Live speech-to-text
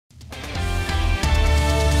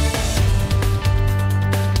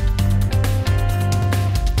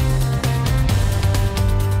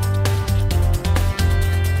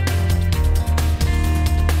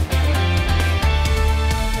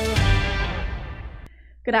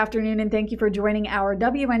Good afternoon, and thank you for joining our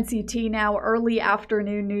WNCT Now early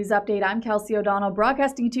afternoon news update. I'm Kelsey O'Donnell,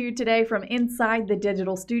 broadcasting to you today from inside the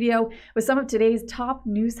digital studio with some of today's top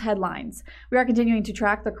news headlines. We are continuing to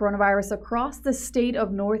track the coronavirus across the state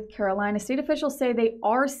of North Carolina. State officials say they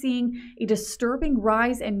are seeing a disturbing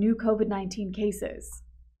rise in new COVID-19 cases.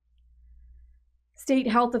 State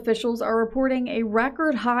health officials are reporting a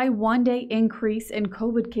record high one-day increase in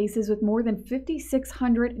COVID cases with more than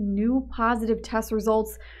 5,600 new positive test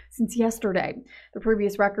results since yesterday. The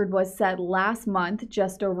previous record was set last month,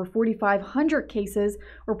 just over 4,500 cases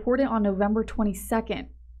reported on November 22nd.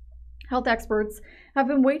 Health experts have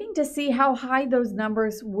been waiting to see how high those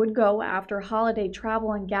numbers would go after holiday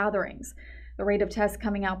travel and gatherings. The rate of tests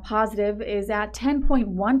coming out positive is at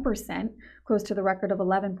 10.1%, close to the record of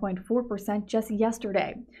 11.4% just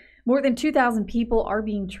yesterday. More than 2,000 people are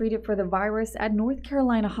being treated for the virus at North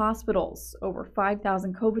Carolina hospitals. Over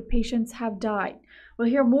 5,000 COVID patients have died. We'll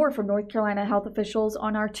hear more from North Carolina health officials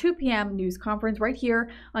on our 2 p.m. news conference right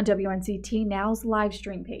here on WNCT Now's live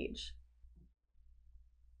stream page.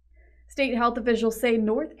 State health officials say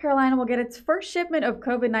North Carolina will get its first shipment of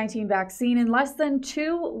COVID-19 vaccine in less than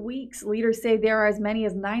 2 weeks. Leaders say there are as many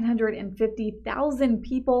as 950,000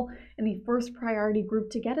 people in the first priority group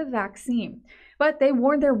to get a vaccine. But they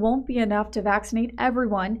warn there won't be enough to vaccinate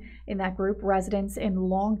everyone in that group, residents in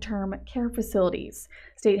long-term care facilities.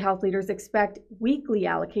 State health leaders expect weekly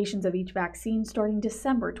allocations of each vaccine starting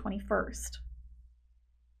December 21st.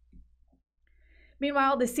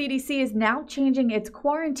 Meanwhile, the CDC is now changing its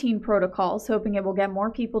quarantine protocols, hoping it will get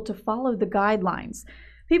more people to follow the guidelines.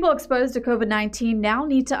 People exposed to COVID-19 now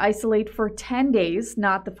need to isolate for 10 days,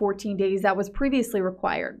 not the 14 days that was previously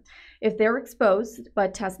required. If they're exposed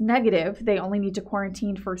but test negative, they only need to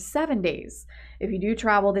quarantine for 7 days. If you do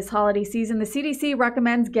travel this holiday season, the CDC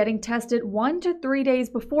recommends getting tested 1 to 3 days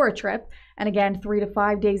before a trip, and again 3 to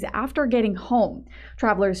 5 days after getting home.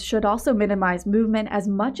 Travelers should also minimize movement as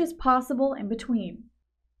much as possible in between.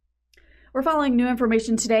 We're following new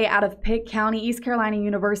information today out of Pitt County. East Carolina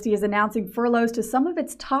University is announcing furloughs to some of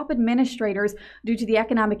its top administrators due to the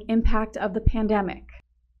economic impact of the pandemic.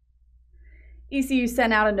 ECU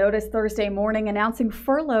sent out a notice Thursday morning announcing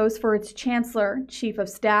furloughs for its chancellor, chief of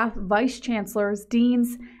staff, vice chancellors,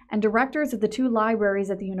 deans, and directors of the 2 libraries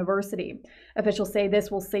at the university. Officials say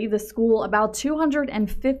this will save the school about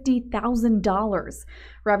 $250,000.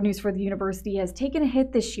 Revenues for the university has taken a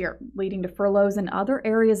hit this year, leading to furloughs in other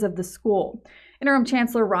areas of the school. Interim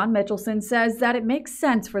Chancellor Ron Mitchelson says that it makes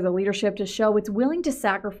sense for the leadership to show it's willing to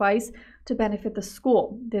sacrifice to benefit the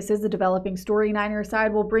school. This is the developing story. 9 Your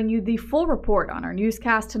Side will bring you the full report on our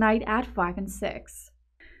newscast tonight at 5 and 6.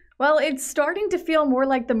 Well, it's starting to feel more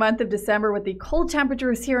like the month of December with the cold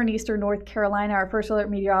temperatures here in eastern North Carolina. Our first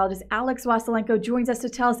alert meteorologist Alex Wasilenko joins us to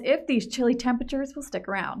tell us if these chilly temperatures will stick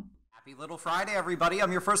around. Happy Little Friday, everybody.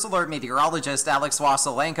 I'm your first alert meteorologist, Alex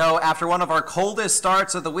Wasilenko. After one of our coldest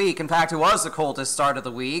starts of the week, in fact, it was the coldest start of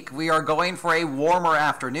the week, we are going for a warmer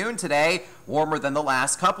afternoon today, warmer than the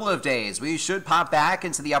last couple of days. We should pop back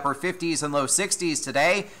into the upper 50s and low 60s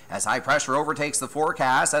today as high pressure overtakes the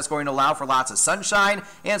forecast. That's going to allow for lots of sunshine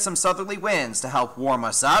and some southerly winds to help warm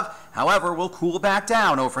us up. However, we'll cool back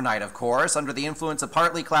down overnight, of course, under the influence of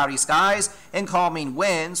partly cloudy skies and calming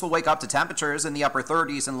winds. We'll wake up to temperatures in the upper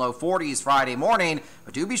 30s and low 40s Friday morning,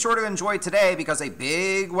 but do be sure to enjoy today because a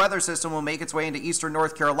big weather system will make its way into eastern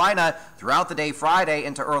North Carolina throughout the day Friday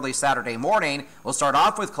into early Saturday morning. We'll start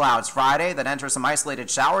off with clouds Friday, then enter some isolated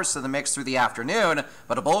showers to the mix through the afternoon,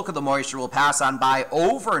 but a bulk of the moisture will pass on by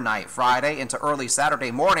overnight Friday into early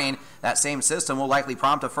Saturday morning. That same system will likely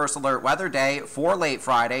prompt a first alert weather day for late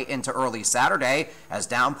Friday into early Saturday as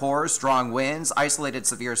downpours, strong winds, isolated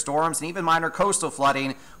severe storms, and even minor coastal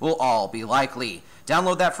flooding will all be likely.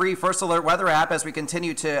 Download that free First Alert weather app as we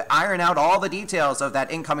continue to iron out all the details of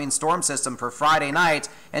that incoming storm system for Friday night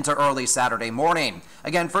into early Saturday morning.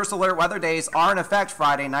 Again, First Alert weather days are in effect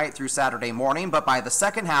Friday night through Saturday morning, but by the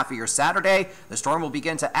second half of your Saturday, the storm will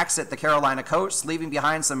begin to exit the Carolina coast, leaving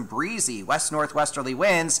behind some breezy west-northwesterly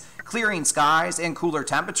winds, clearing skies, and cooler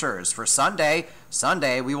temperatures. For Sunday,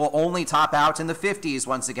 we will only top out in the 50s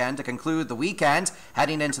once again to conclude the weekend,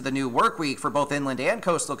 heading into the new work week for both inland and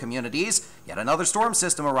coastal communities. Yet another storm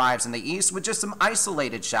system arrives in the east with just some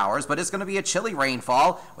isolated showers, but it's going to be a chilly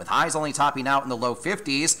rainfall with highs only topping out in the low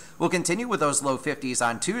 50s. We'll continue with those low 50s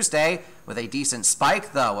on Tuesday with a decent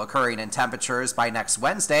spike, though, occurring in temperatures by next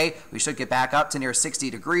Wednesday. We should get back up to near 60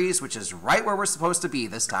 degrees, which is right where we're supposed to be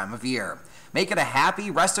this time of year. Make it a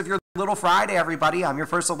happy rest of your Little Friday, everybody. I'm your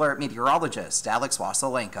First Alert meteorologist, Alex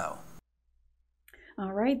Wasilenko.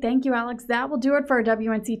 All right. Thank you, Alex. That will do it for our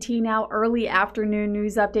WNCT Now early afternoon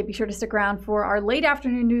news update. Be sure to stick around for our late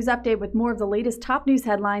afternoon news update with more of the latest top news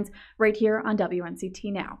headlines right here on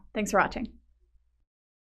WNCT Now. Thanks for watching.